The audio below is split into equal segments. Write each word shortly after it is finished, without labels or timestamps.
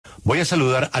Voy a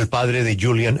saludar al padre de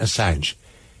Julian Assange.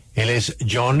 Él es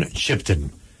John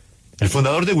Shifton. El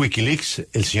fundador de WikiLeaks,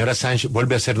 el señor Assange,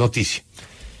 vuelve a hacer noticia.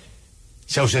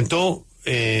 Se ausentó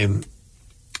de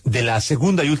la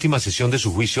segunda y última sesión de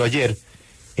su juicio ayer,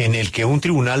 en el que un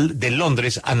tribunal de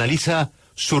Londres analiza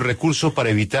su recurso para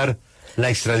evitar la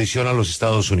extradición a los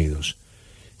Estados Unidos.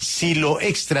 Si lo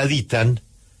extraditan,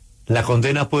 la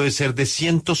condena puede ser de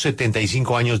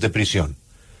 175 años de prisión.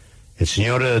 El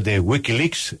señor de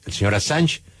WikiLeaks, el señor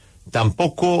Assange,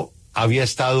 tampoco había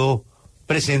estado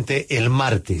presente el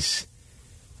martes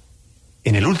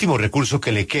en el último recurso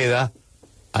que le queda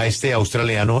a este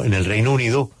australiano en el Reino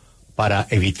Unido para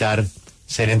evitar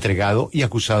ser entregado y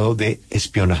acusado de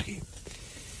espionaje.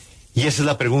 Y esa es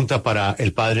la pregunta para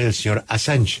el padre del señor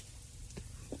Assange.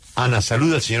 Ana,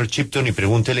 saluda al señor Shipton y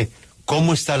pregúntele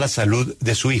cómo está la salud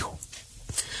de su hijo.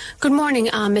 Good morning,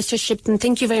 Mr. Shipton.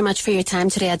 Thank you very much for your time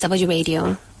today at W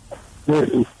Radio.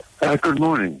 Good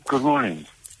morning. Good morning.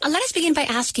 Let us begin by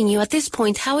asking you, at this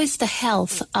point, how is the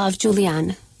health of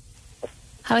Julian?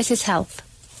 How is his health?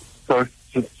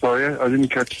 Sorry, I didn't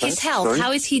catch that. His health. Sorry?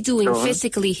 How is he doing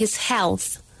physically? His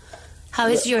health. How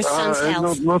is your son's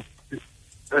health?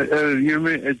 You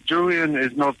mean Julian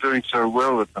is not doing so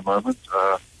well at the moment.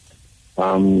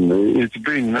 It's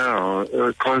been now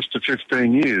close to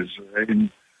 15 years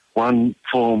in one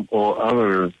form or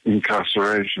other of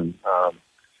incarceration.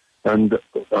 And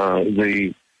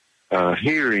the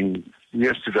hearing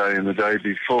yesterday and the day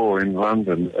before in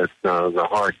London at the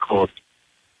High Court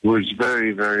was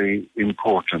very, very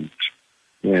important,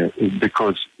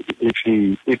 because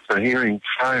if the hearing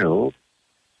failed,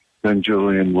 then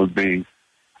Julian would be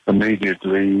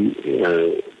immediately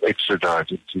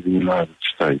extradited to the United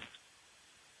States.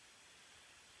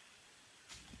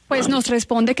 Pues nos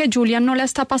responde que Julian no la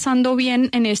está pasando bien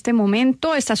en este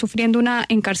momento, está sufriendo una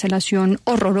encarcelación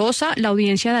horrorosa. La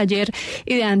audiencia de ayer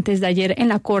y de antes de ayer en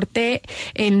la corte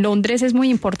en Londres es muy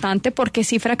importante porque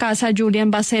si fracasa,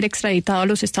 Julian va a ser extraditado a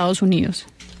los Estados Unidos.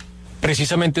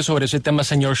 Precisamente sobre ese tema,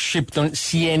 señor Shipton,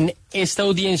 si en esta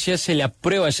audiencia se le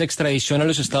aprueba esa extradición a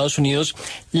los Estados Unidos,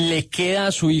 ¿le queda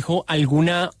a su hijo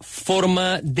alguna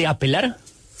forma de apelar?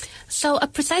 So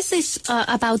precisely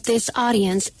about this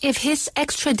audience, if his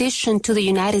extradition to the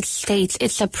United States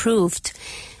is approved,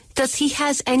 does he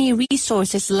has any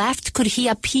resources left? Could he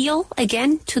appeal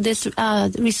again to this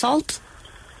result?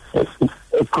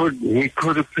 He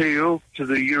could appeal to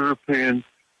the European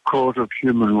Court of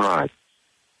Human Rights.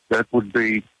 That would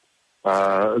be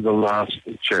the last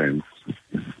chance.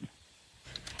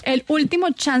 El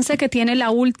último chance que tiene, la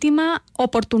última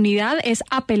oportunidad es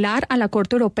apelar a la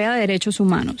Corte Europea de Derechos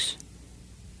Humanos.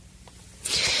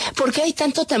 ¿Por qué hay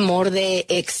tanto temor de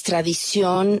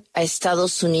extradición a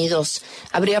Estados Unidos?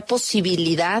 ¿Habría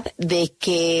posibilidad de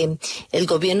que el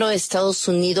gobierno de Estados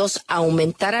Unidos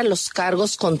aumentara los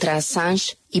cargos contra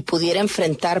Assange y pudiera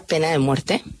enfrentar pena de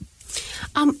muerte?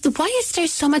 Why is there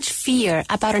so much fear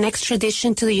about an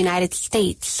extradition to the United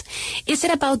States? Is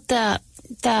it about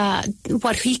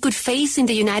what he could face in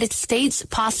the United States,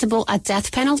 possible a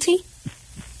death penalty?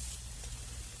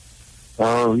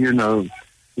 Oh,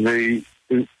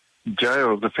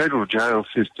 the federal jail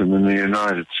system in the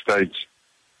United States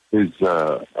is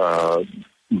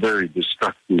very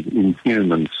destructive,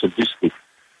 inhuman, sadistic,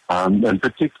 and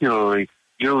particularly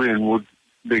Julian would,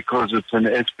 because it's an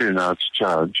espionage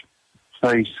charge,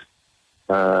 face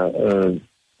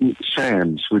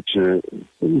SAMs, which are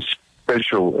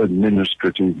special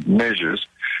administrative measures,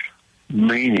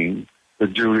 meaning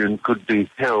that Julian could be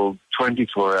held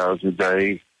 24 hours a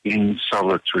day in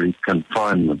solitary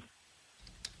confinement.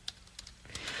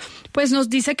 Pues nos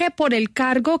dice que por el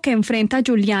cargo que enfrenta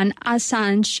Julian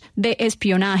Assange de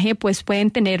espionaje, pues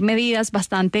pueden tener medidas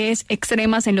bastante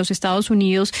extremas en los Estados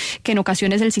Unidos, que en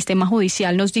ocasiones el sistema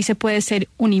judicial nos dice puede ser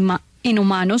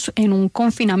inhumanos en un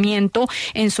confinamiento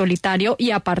en solitario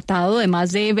y apartado de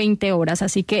más de 20 horas.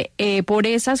 Así que por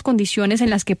esas condiciones en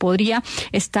las que podría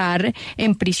estar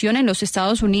en prisión en los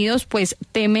Estados Unidos, pues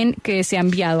temen que sea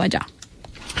enviado allá.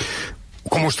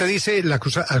 Como usted dice, las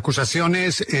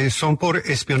acusaciones son por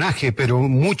espionaje, pero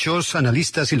muchos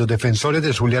analistas y los defensores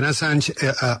de Julian Assange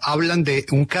hablan de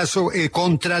un caso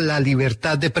contra la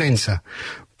libertad de prensa.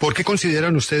 ¿Por qué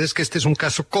consideran ustedes que este es un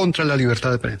caso contra la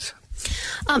libertad de prensa?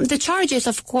 The charges,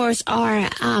 of course, are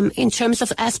in terms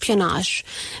of espionage.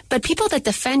 But people that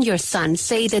defend your son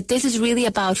say that this is really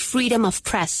about freedom of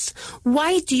press.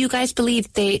 Why do you guys believe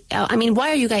why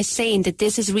are you guys saying that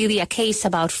this is really a case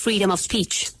about freedom of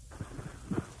speech?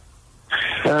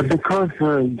 Because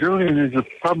Julian is a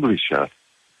publisher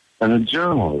and a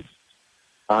journalist.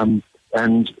 And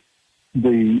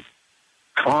the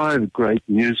 5 great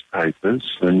newspapers,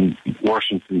 the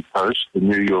Washington Post, the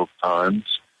New York Times,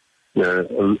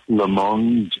 the Le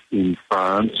Monde in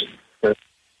France,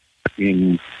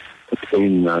 in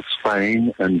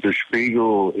Spain, and Der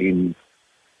Spiegel in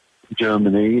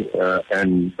Germany,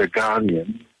 and The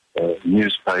Guardian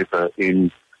newspaper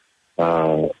in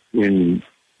United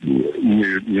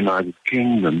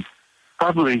Kingdom,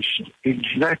 published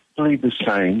exactly the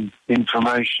same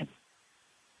information.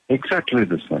 Exactly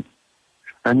the same.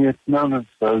 And yet none of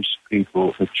those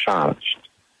people are charged.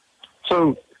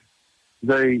 So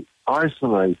they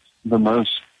isolate the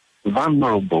most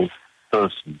vulnerable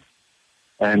person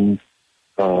and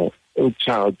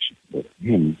charge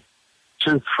him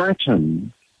to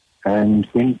threaten and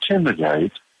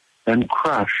intimidate and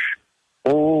crush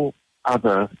all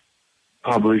other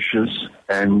publishers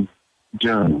and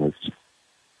journalists.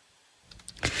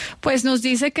 Pues nos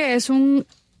dice que es un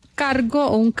cargo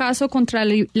o un caso contra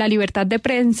la libertad de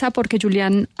prensa porque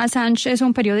Julian Assange es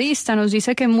un periodista. Nos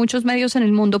dice que muchos medios en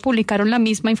el mundo publicaron la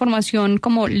misma información,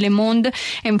 como Le Monde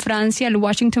en Francia, el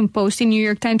Washington Post y New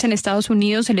York Times en Estados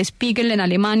Unidos, el Spiegel en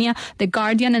Alemania, The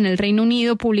Guardian en el Reino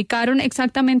Unido, publicaron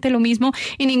exactamente lo mismo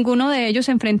y ninguno de ellos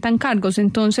enfrentan cargos.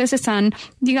 Entonces están,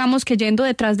 digamos, que yendo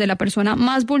detrás de la persona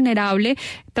más vulnerable,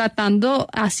 tratando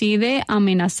así de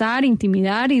amenazar,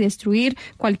 intimidar y destruir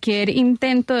cualquier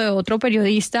intento de otro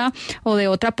periodista o de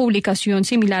otra publicación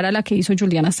similar a la que hizo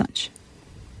Julian Assange.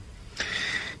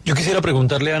 Yo quisiera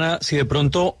preguntarle, Ana, si de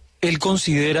pronto él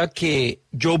considera que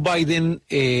Joe Biden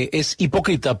es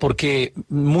hipócrita, porque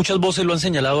muchas voces lo han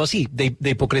señalado así, de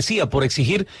hipocresía, por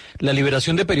exigir la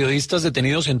liberación de periodistas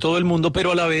detenidos en todo el mundo,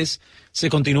 pero a la vez se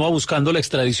continúa buscando la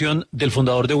extradición del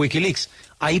fundador de WikiLeaks.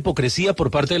 ¿Hay hipocresía por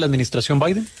parte de la administración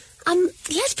Biden?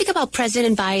 Let's speak about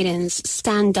President Biden's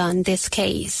stand on this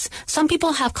case. Some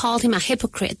people have called him a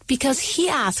hypocrite because he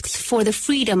asks for the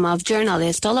freedom of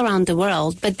journalists all around the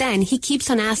world, but then he keeps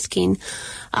on asking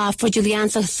for Julian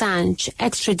Assange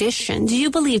extradition. Do you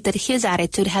believe that his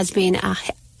attitude has been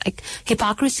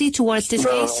hypocrisy towards this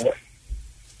case?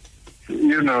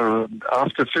 You know,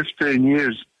 after 15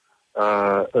 years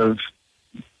of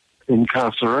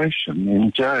incarceration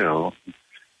in jail,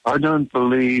 I don't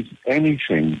believe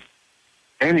anything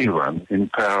anyone in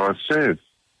power says.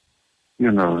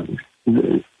 You know,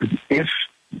 if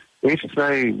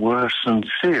they were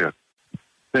sincere,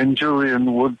 then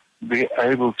Julian would be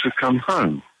able to come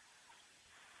home.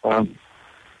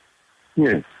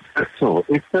 Yes, that's all.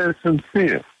 If they're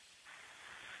sincere,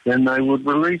 then they would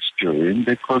release Julian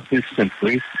because he's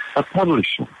simply a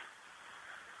publisher.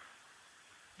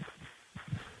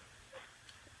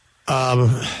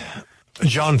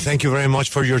 John, thank you very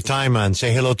much for your time, and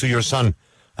say hello to your son.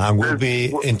 And we'll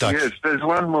be in touch. Yes, there's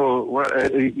one more.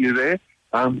 You there?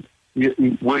 Year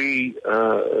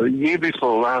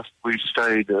before last, we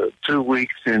stayed 2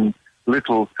 weeks in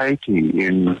Little Haiti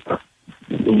in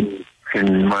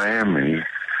Miami.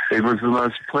 It was the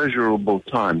most pleasurable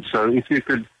time. So if you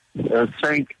could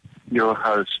thank your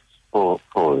host for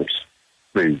us,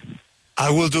 please. I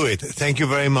will do it. Thank you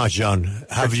very much, John.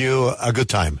 Have you a good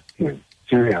time.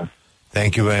 Cheerio.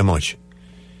 Thank you very much.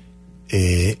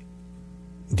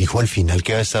 Dijo al final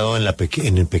que había estado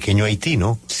en el pequeño Haití,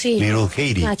 ¿no? Sí. Little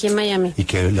Haiti. Aquí en Miami. Y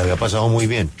que le había pasado muy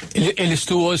bien. Él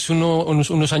estuvo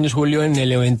unos años, Julio, en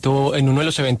uno de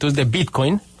los eventos de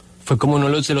Bitcoin. Fue como uno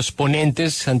de los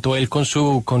ponentes, tanto él con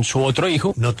su otro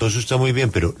hijo. No, todo eso está muy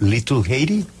bien, pero Little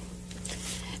Haiti.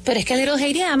 Pero es que Little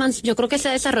Haiti, además, yo creo que se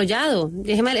ha desarrollado.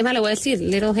 Déjeme, le voy a decir,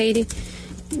 Little Haiti.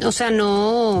 O sea,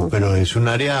 no. Pero es un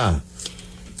área.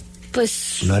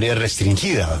 Pues. Un área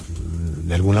restringida,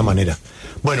 de alguna manera.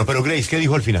 Bueno, pero Grace, ¿qué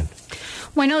dijo al final?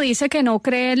 Bueno, dice que no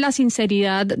cree en la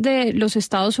sinceridad de los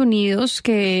Estados Unidos,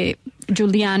 que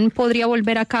Julian podría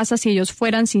volver a casa si ellos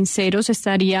fueran sinceros,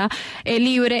 estaría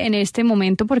libre en este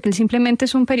momento, porque él simplemente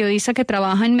es un periodista que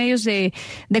trabaja en medios de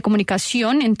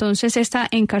comunicación. Entonces esta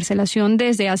encarcelación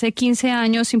desde hace 15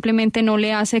 años simplemente no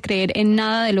le hace creer en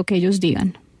nada de lo que ellos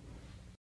digan.